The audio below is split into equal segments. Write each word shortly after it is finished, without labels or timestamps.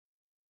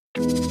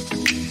Hi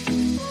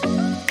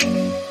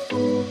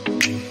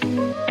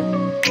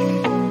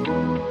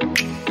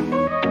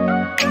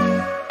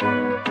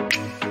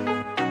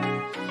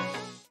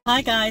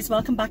guys,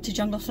 welcome back to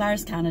Jungle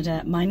Flowers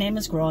Canada. My name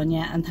is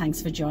Grania and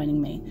thanks for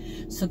joining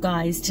me. So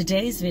guys,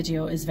 today's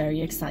video is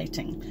very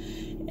exciting.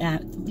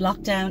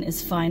 Lockdown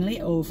is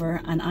finally over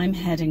and I'm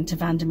heading to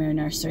Vandermeers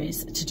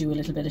Nurseries to do a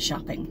little bit of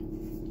shopping.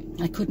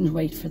 I couldn't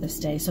wait for this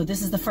day. So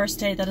this is the first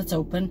day that it's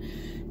open.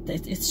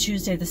 It's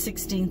Tuesday the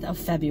 16th of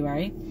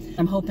February.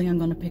 I'm hoping I'm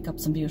going to pick up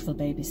some beautiful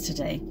babies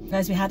today.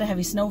 Guys, we had a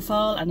heavy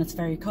snowfall and it's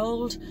very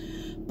cold,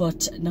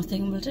 but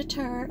nothing will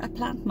deter a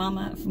plant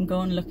mama from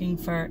going looking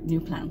for new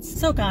plants.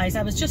 So guys,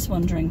 I was just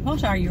wondering,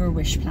 what are your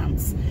wish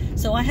plants?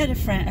 So I had a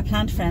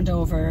plant friend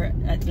over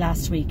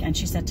last week and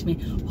she said to me,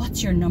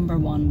 what's your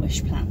 #1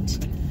 wish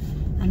plant?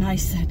 And I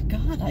said,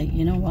 God,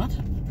 you know what?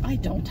 I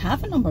don't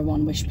have a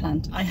 #1 wish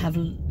plant. I have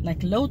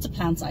like loads of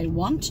plants I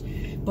want,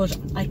 but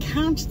I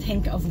can't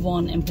think of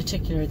one in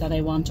particular that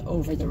I want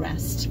over the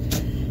rest.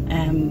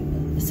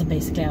 So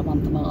basically I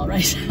want them all,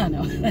 right? I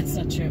know that's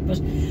not true,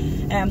 but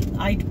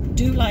I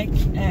do like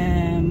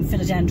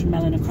philodendron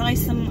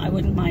melanochrysum. I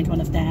wouldn't mind one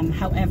of them.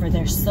 However,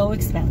 they're so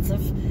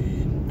expensive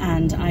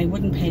and I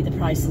wouldn't pay the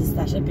prices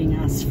that are being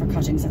asked for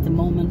cuttings at the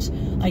moment.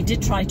 I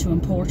did try to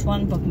import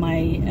one, but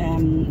my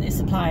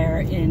supplier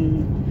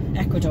in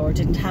Ecuador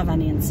didn't have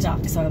any in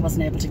stock, so I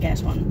wasn't able to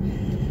get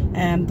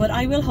one. But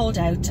I will hold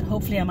out.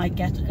 Hopefully I might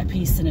get a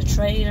piece in a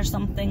trade or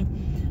something,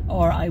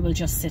 or I will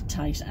just sit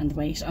tight and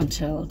wait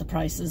until the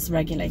prices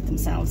regulate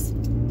themselves.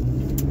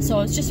 So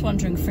I was just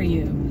wondering for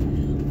you,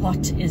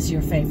 what is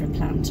your favourite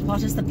plant?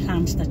 What is the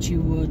plant that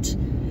you would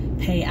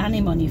pay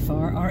any money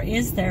for, or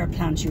is there a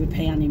plant you would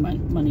pay any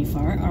money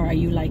for, or are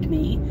you like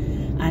me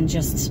and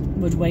just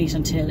would wait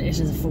until it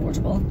is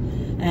affordable?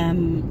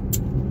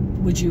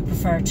 Would you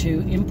prefer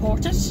to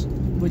import it?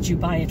 Would you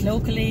buy it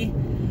locally?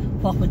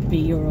 What would be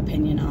your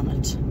opinion on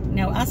it?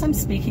 Now, as I'm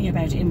speaking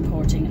about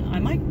importing, I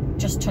might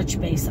just touch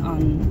base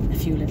on a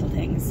few little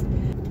things.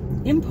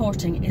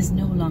 Importing is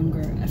no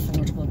longer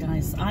affordable,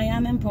 guys. I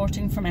am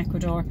importing from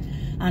Ecuador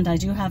and I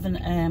do have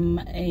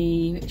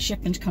a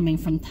shipment coming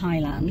from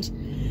Thailand.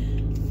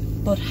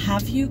 But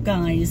have you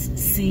guys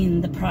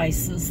seen the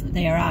prices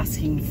they are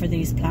asking for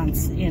these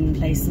plants in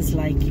places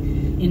like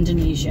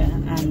Indonesia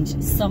and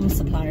some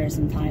suppliers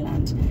in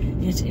Thailand?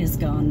 It is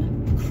gone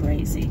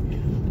crazy.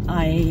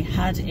 I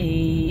had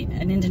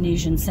an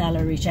Indonesian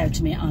seller reach out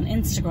to me on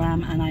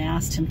Instagram and I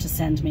asked him to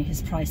send me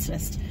his price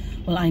list.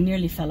 Well, I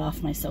nearly fell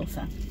off my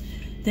sofa.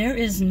 There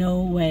is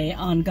no way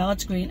on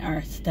God's green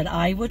earth that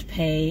I would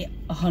pay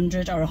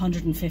 $100 or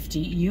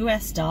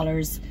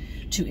 $150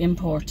 to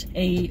import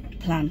a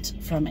plant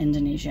from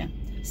Indonesia.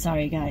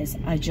 Sorry guys,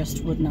 I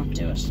just would not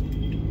do it.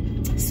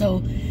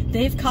 So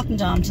they've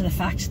cottoned on to the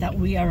fact that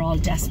we are all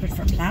desperate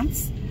for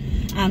plants,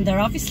 and they're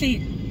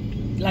obviously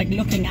like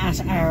looking at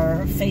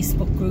our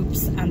Facebook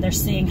groups and they're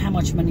seeing how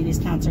much money these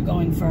plants are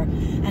going for,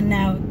 and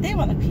now they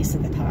want a piece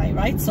of the pie,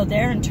 right? So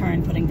they're in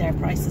turn putting their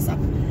prices up.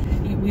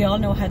 We all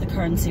know how the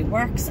currency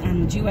works,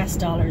 and US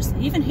dollars,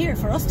 even here,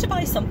 for us to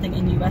buy something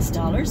in US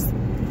dollars,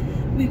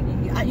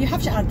 you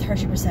have to add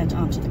 30%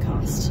 onto the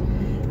cost,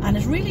 and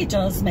it really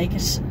does make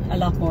it a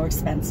lot more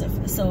expensive.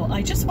 So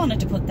I just wanted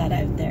to put that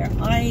out there.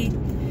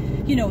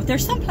 You know,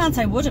 there's some plants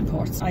I would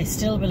import. I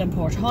still will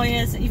import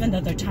Hoyas, even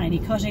though they're tiny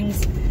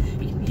cuttings.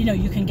 You know,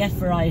 you can get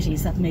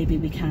varieties that maybe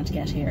we can't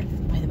get here.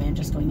 By the way, I'm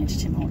just going into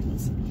Tim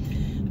Hortons.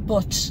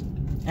 But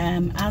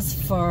as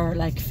for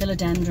like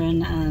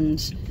philodendron and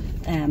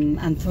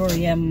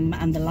anthurium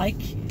and the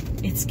like,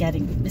 it's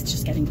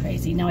just getting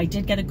crazy. Now, I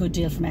did get a good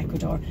deal from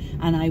Ecuador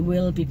and I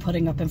will be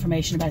putting up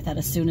information about that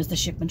as soon as the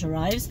shipment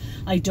arrives.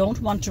 I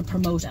don't want to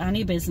promote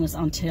any business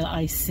until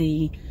I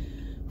see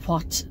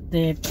what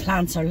the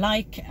plants are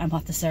like and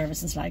what the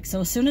service is like. So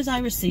as soon as I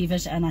receive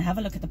it and I have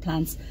a look at the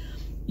plants,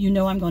 you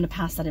know I'm going to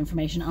pass that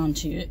information on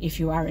to you if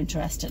you are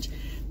interested.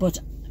 But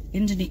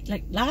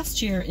like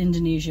last year,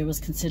 Indonesia was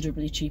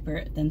considerably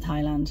cheaper than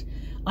Thailand.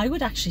 I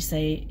would actually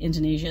say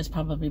Indonesia is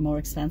probably more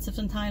expensive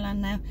than Thailand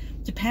now,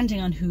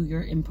 depending on who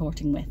you're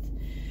importing with.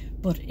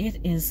 But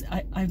it is,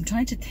 I'm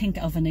trying to think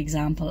of an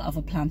example of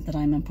a plant that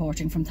I'm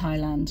importing from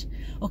Thailand.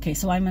 Okay,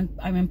 so I'm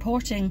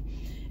importing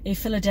a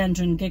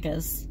philodendron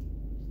gigas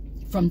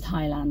from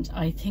Thailand.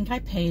 I think I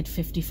paid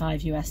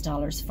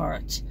 $55 for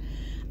it.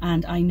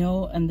 And I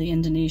know on the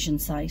Indonesian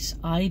site,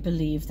 I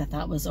believe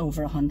that was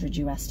over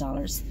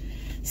 $100.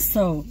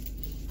 So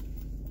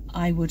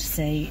I would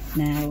say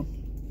now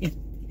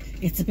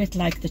it's a bit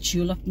like the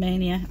tulip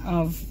mania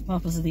of,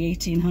 what was it, the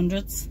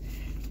 1800s.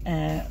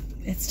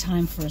 It's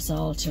time for us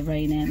all to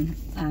rein in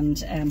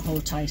and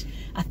hold tight.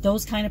 At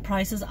those kind of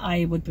prices,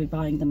 I would be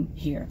buying them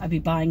here. I'd be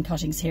buying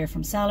cuttings here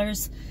from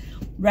sellers,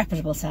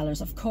 reputable sellers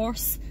of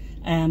course,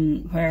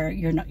 where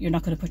you're not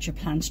going to put your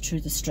plant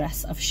through the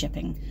stress of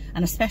shipping.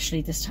 And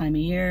especially this time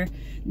of year,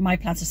 my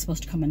plants are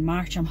supposed to come in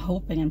March. I'm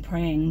hoping and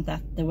praying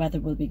that the weather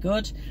will be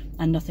good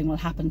and nothing will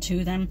happen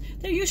to them.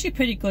 They're usually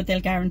pretty good. They'll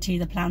guarantee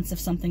the plants if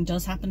something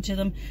does happen to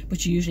them,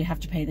 but you usually have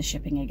to pay the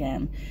shipping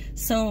again.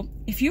 So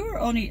if you're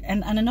only,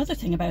 and another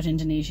thing about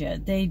Indonesia,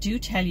 they do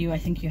tell you, I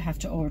think you have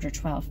to order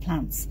 12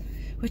 plants,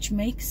 which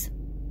makes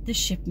the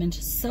shipment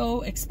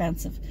so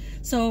expensive.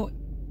 So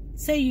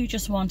say you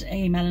just want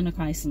a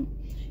melanochrysum,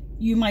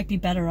 you might be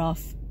better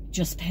off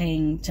just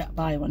paying to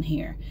buy one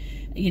here.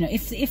 You know,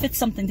 if it's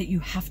something that you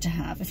have to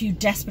have, if you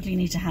desperately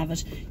need to have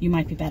it, you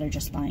might be better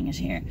just buying it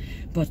here.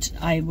 But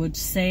I would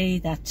say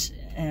that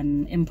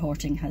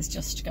importing has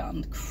just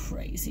gone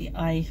crazy.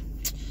 I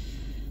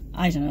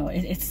don't know,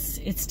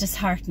 it's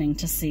disheartening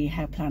to see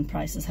how plant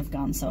prices have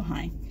gone so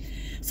high.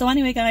 So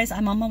anyway guys,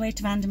 I'm on my way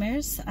to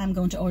Vandermeers. I'm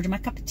going to order my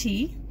cup of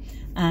tea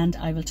and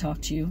I will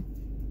talk to you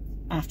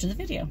after the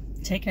video.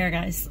 Take care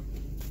guys.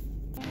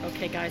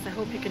 Okay guys, I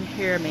hope you can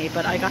hear me,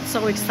 but I got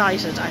so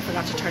excited I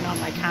forgot to turn on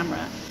my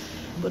camera.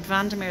 But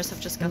Vandermeers have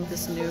just got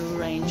this new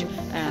range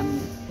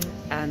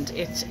and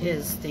it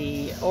is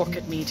the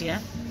orchid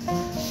media,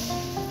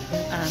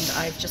 and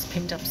I've just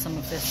picked up some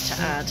of this to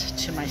add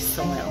to my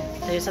soil.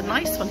 There's a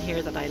nice one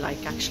here that I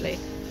like actually,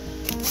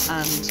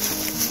 and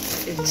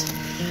it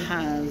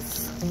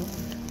has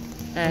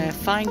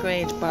fine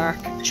grade bark,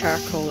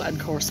 charcoal and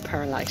coarse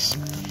perlite.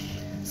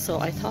 So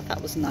I thought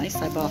that was nice.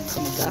 I bought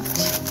some of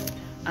that.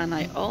 And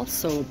I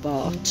also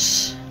bought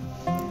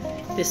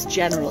this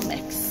general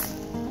mix,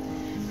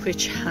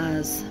 which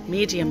has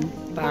medium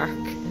bark,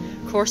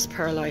 coarse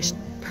perlite,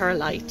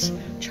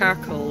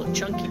 charcoal,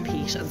 chunky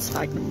peat and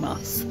sphagnum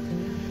moss.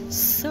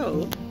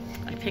 So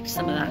I picked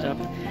some of that up,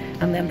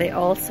 and then they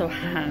also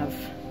have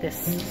this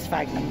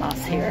sphagnum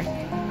moss here.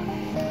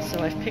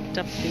 So I've picked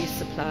up these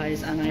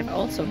supplies, and I've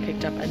also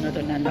picked up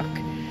another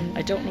nanook.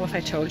 I don't know if I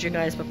told you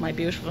guys, but my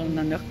beautiful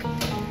nanook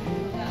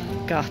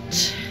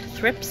got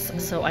thrips,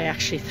 so I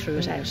actually threw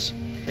it out.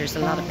 There's a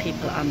lot of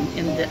people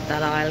in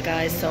that aisle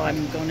guys, so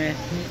I'm going to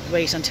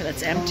wait until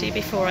it's empty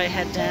before I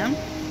head down.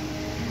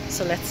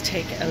 So let's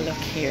take a look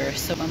here.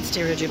 So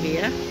Monstera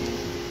dubia,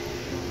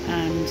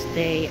 and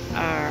they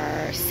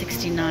are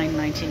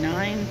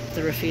 $69.99.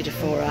 The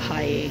Rhaphidophora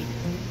high,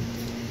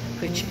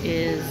 which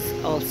is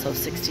also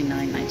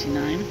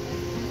 $69.99.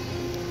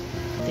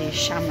 The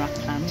shamrock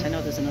plant, I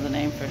know there's another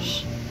name for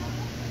it,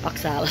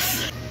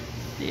 oxalis.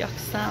 The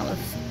oxalis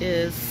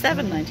is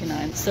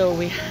 $7.99. So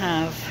we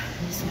have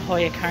some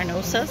Hoya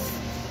carnosas,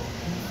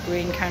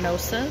 green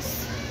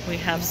carnosas. We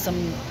have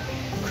some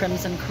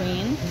crimson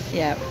queen,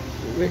 yeah,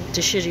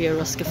 Dischidia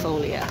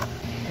ruscifolia.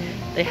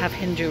 They have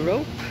Hindu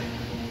rope.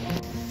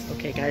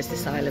 Okay guys,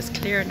 this aisle is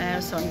clear now,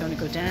 so I'm going to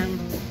go down.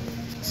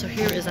 So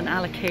here is an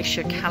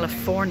Alocasia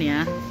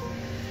California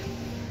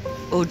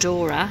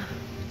Odora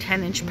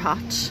 10-inch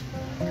pot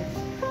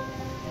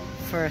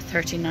for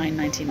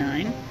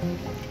 $39.99.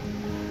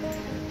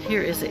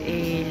 Here is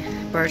a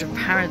bird of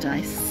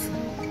paradise.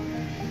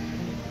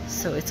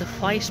 So it's a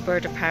white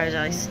bird of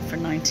paradise for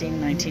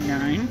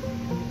 $19.99.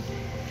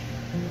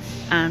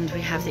 And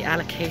we have the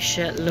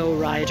Alocasia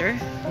Lowrider.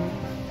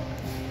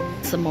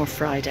 Some more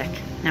Frydek.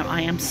 Now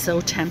I am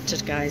so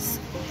tempted guys.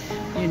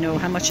 You know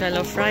how much I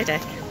love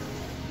Frydek.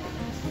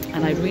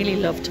 And I really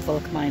love to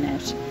bulk mine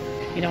out.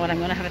 You know what, I'm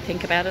going to have a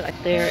think about it.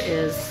 There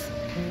is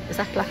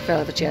that black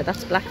velvet? Yeah,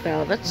 that's black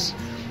velvet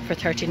for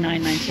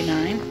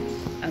 $39.99.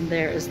 And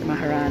there is the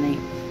Maharani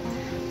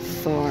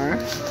for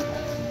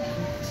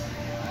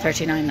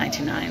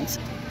 $39.99.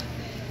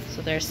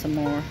 So there's some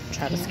more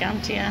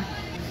Tradescantia,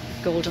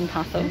 golden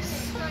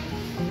pothos.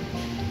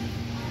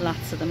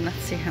 Lots of them. Let's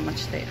see how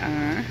much they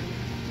are.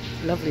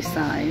 Lovely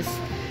size.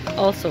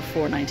 Also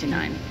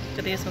 $4.99. Look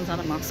at these ones on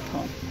a moss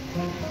pole.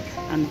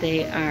 And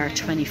they are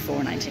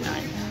 $24.99.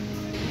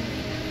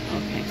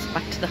 Okay, so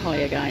back to the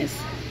Hoya guys.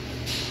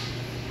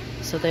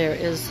 So there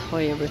is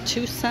Hoya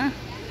retusa.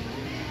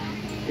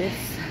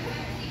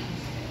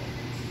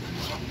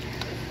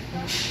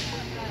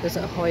 There's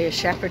a Hoya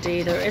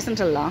shepherdy. There isn't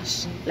a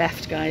lot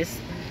left guys.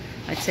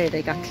 I'd say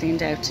they got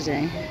cleaned out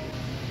today.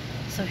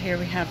 So here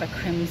we have a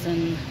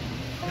crimson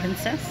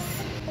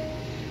princess.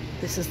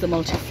 This is the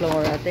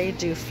multiflora. They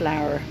do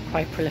flower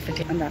quite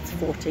prolifically, and that's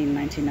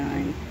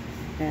 $14.99.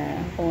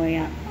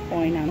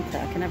 Oinantha,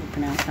 I can never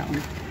pronounce that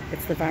one.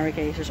 It's the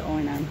variegated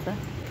Oinantha.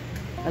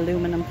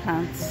 Aluminum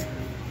plants,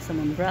 some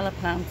umbrella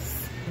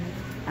plants,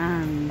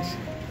 and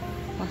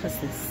what is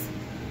this?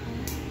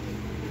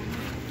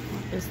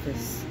 What is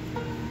this?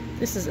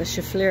 This is a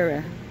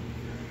Schefflera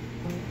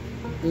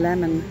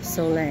Lemon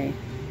Soleil.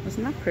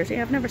 Isn't that pretty?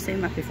 I've never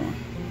seen that before.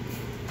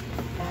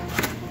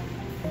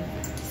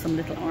 Some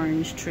little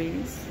orange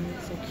trees,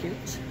 so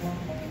cute.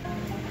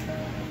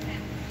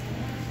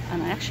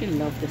 And I actually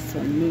love this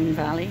one, Moon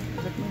Valley.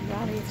 Is it Moon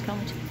Valley it's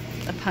called?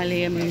 A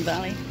Pilea Moon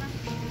Valley.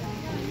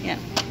 Yeah,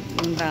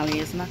 Moon Valley,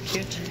 isn't that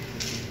cute?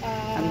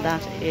 And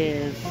that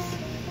is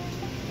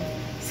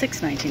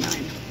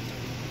 $6.99.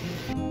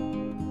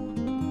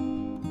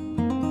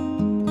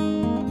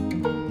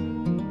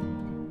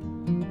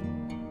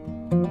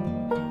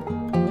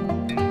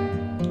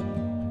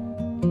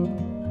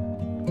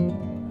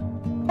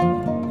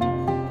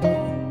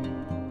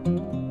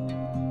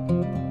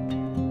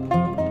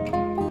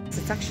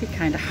 actually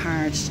kind of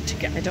hard to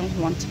get. I don't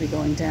want to be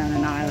going down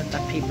an aisle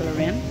that people are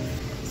in.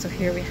 So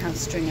here we have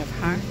string of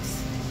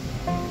hearts.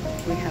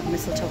 We have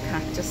mistletoe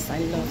cactus. I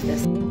love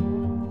this.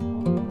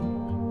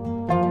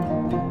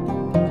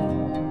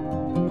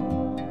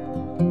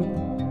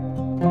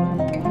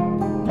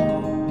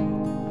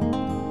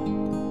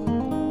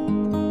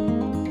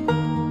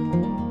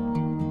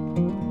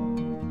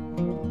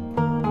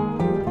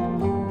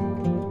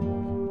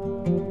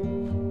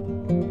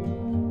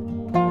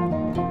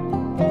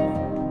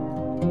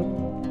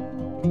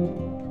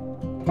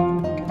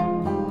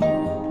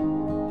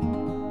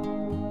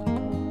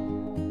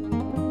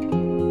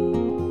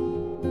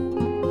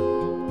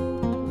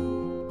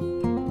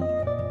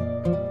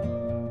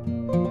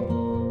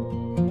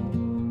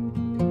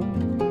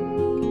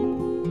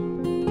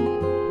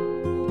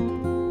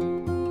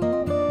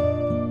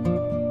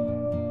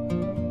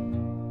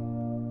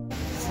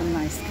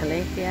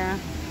 Calafia,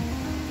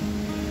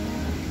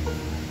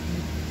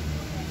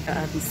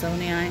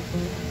 Adansonii,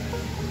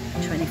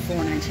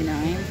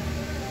 $24.99,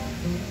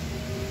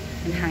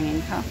 and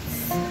hanging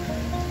pots.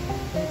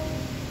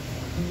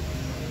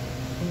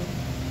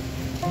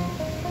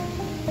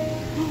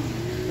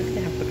 Look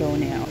at the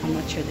begonia. How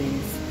much are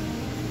these?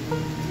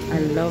 I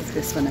love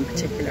this one in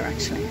particular,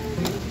 actually.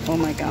 Oh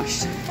my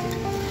gosh,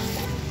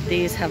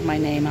 these have my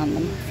name on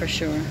them for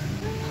sure.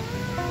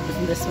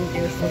 Isn't this one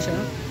beautiful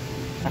too?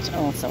 That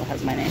also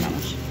has my name on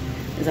it.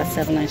 Is that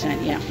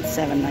 $7.99? Yeah, it's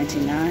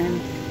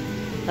 $7.99.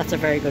 That's a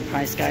very good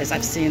price, guys.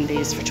 I've seen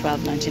these for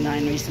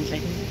 $12.99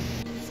 recently.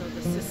 So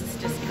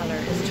this color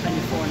is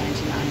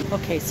 $24.99.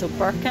 Okay, so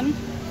Birkin,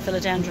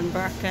 philodendron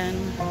Birkin,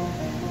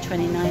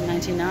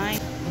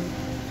 $29.99.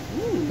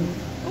 Ooh,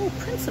 oh,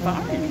 Prince of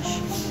Orange.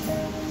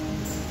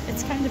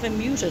 It's kind of a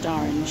muted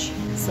orange.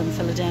 Some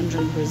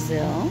philodendron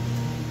Brazil,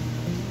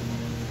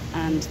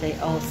 and they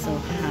also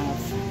have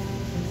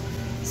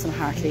some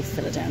heartleaf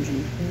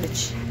philodendron,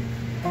 which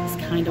is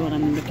kind of what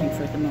I'm looking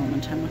for at the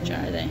moment. How much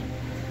are they?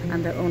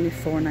 And they're only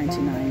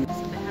 $4.99.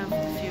 So they have a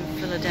few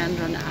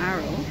philodendron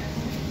arrow.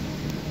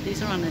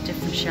 These are on a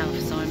different shelf,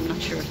 so I'm not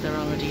sure if they're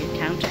already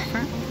accounted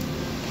for.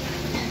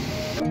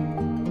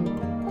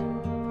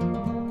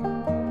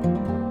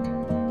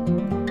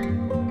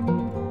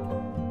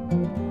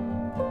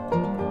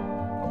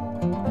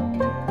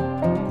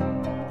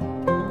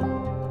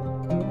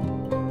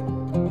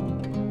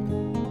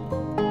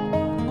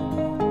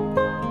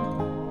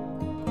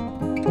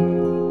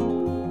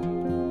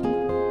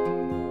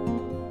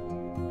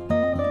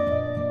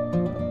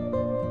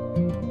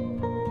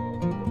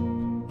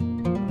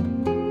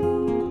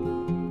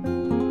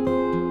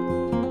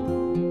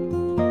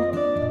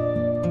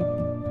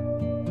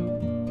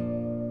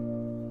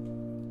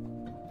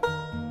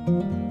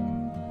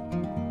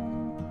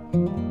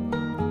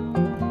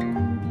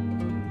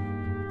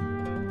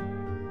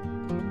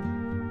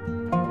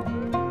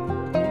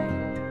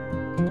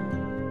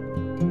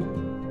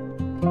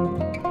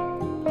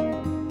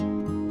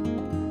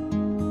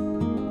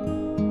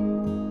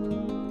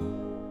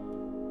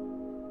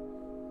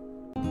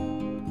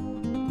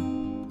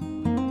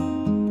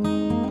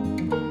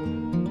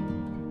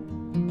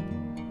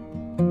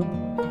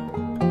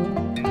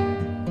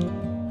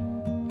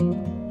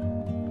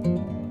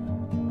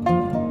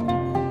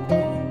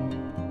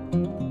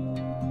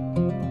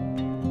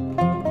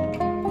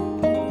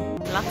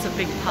 Lots of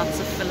big pots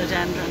of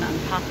philodendron and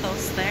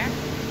pothos there.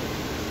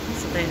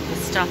 So the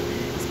stock,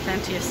 there's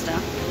plenty of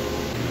stock.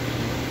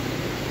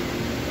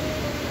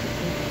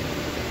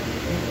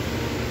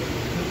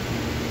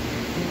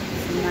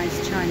 Some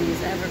nice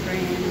Chinese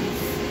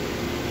evergreens.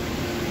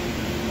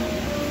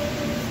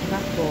 Isn't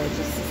that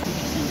gorgeous?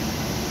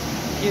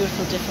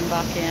 Beautiful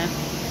Dieffenbachia.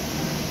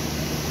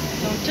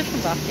 So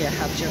Dieffenbachia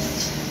have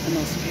just the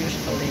most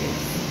beautiful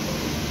leaves.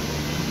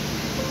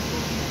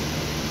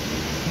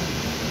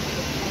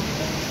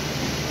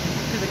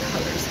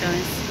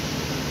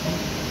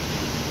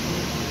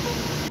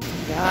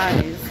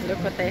 Guys, look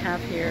what they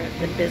have here,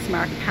 the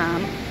Bismarck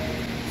Palm.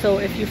 So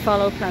if you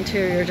follow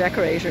Planterior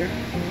Decorator,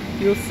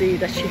 you'll see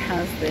that she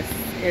has this.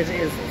 It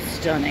is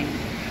stunning.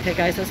 Okay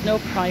guys, there's no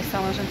price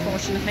on it,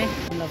 unfortunately.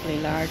 Lovely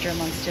larger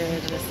Monstera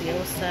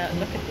Deliciosa.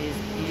 Look at these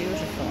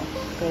beautiful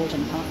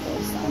golden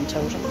pothos and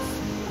totems.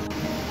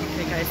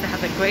 Okay guys, they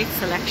have a great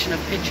selection of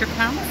pitcher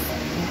plants.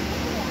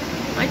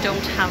 I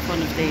don't have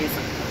one of these.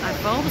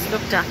 I've always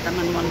looked at them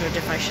and wondered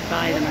if I should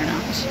buy them or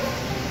not.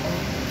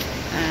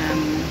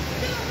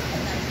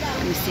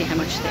 Let me see how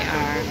much they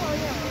are.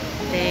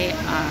 They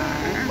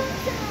are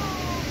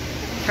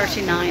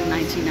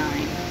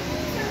 $39.99.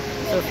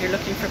 So if you're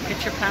looking for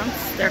pitcher plants,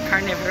 they're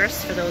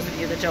carnivorous for those of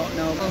you that don't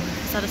know. Oh,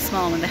 is that a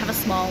small one? They have a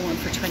small one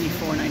for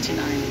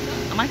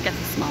 $24.99. I might get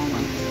the small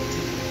one.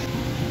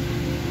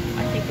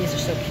 I think these are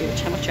so cute.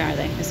 How much are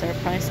they? Is there a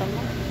price on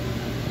them?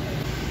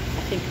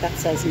 I think that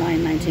says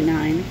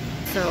 $9.99.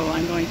 So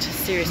I'm going to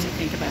seriously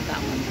think about that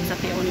one. Is that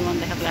the only one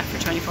they have left for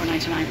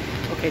 $24.99?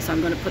 Okay, so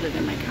I'm going to put it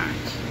in my cart.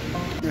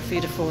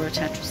 Raphidophora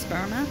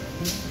tetrasperma.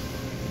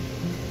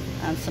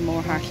 And some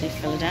more heartleaf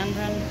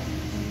philodendron.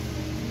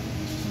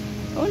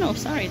 Oh no,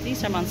 sorry,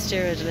 these are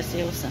Monstera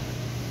Deliciosa.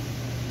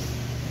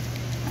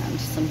 and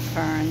some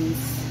ferns.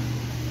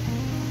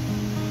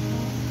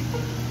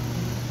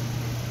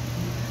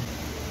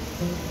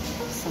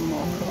 Some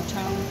more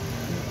croton.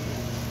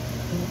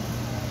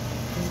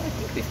 So I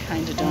think we've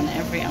kind of done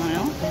every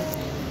aisle.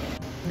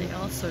 They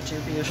also do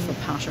beautiful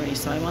pottery,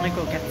 so I want to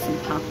go get some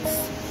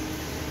pots.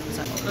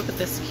 So look at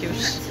this cute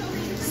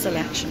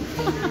selection.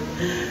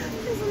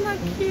 Isn't that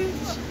cute?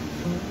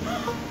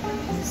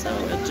 So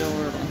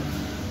adorable.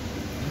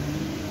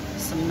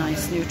 Some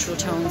nice neutral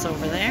tones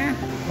over there.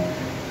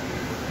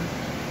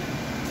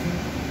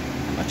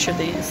 How much are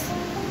these?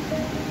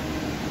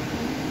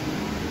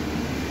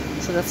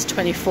 So that's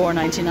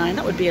 $24.99.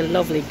 That would be a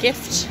lovely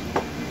gift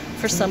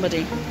for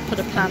somebody. Put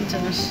a plant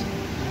in it.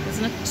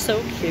 Isn't it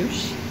so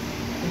cute?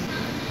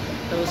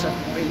 Those are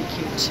really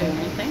cute too,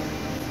 aren't they?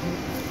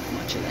 How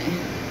much are they?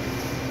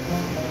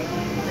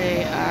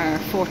 They are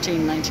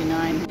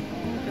 $14.99. Look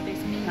at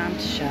these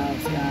plant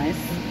shelves, guys.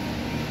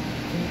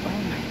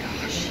 Oh my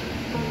gosh.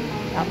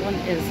 That one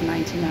is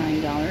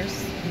 $99.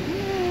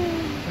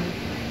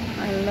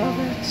 I love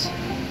it.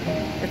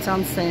 It's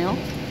on sale.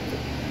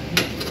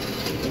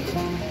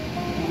 Oh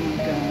my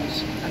god.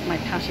 At my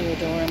patio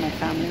door in my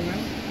family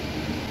room.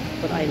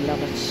 But I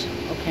love it.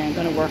 Okay, I'm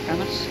going to work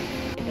on it.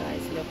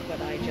 Look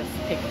what I just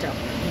picked up.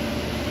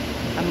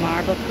 A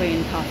marble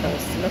queen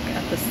pothos. Look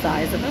at the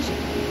size of it.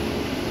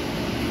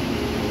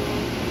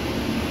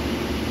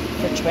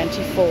 For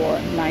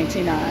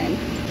 $24.99.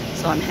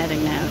 So I'm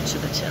heading now to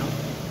the till.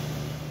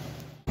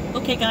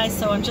 Okay guys,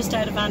 so I'm just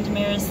out of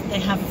Vandermeers. They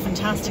have a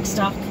fantastic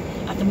stock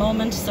at the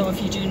moment, so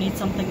if you do need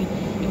something,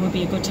 it would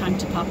be a good time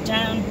to pop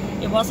down.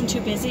 It wasn't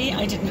too busy.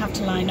 I didn't have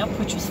to line up,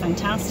 which was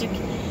fantastic.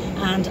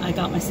 And I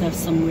got myself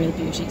some real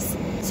beauties.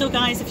 So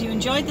guys, if you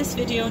enjoyed this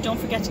video, don't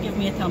forget to give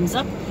me a thumbs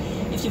up.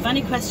 If you have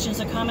any questions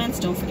or comments,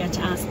 don't forget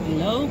to ask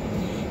below.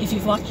 If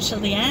you've watched till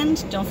the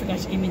end, don't forget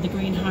to give me the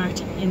green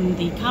heart in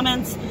the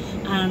comments.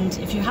 And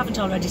if you haven't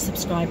already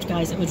subscribed,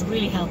 guys, it would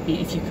really help me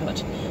if you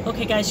could.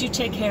 Okay guys, you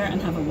take care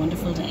and have a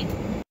wonderful day.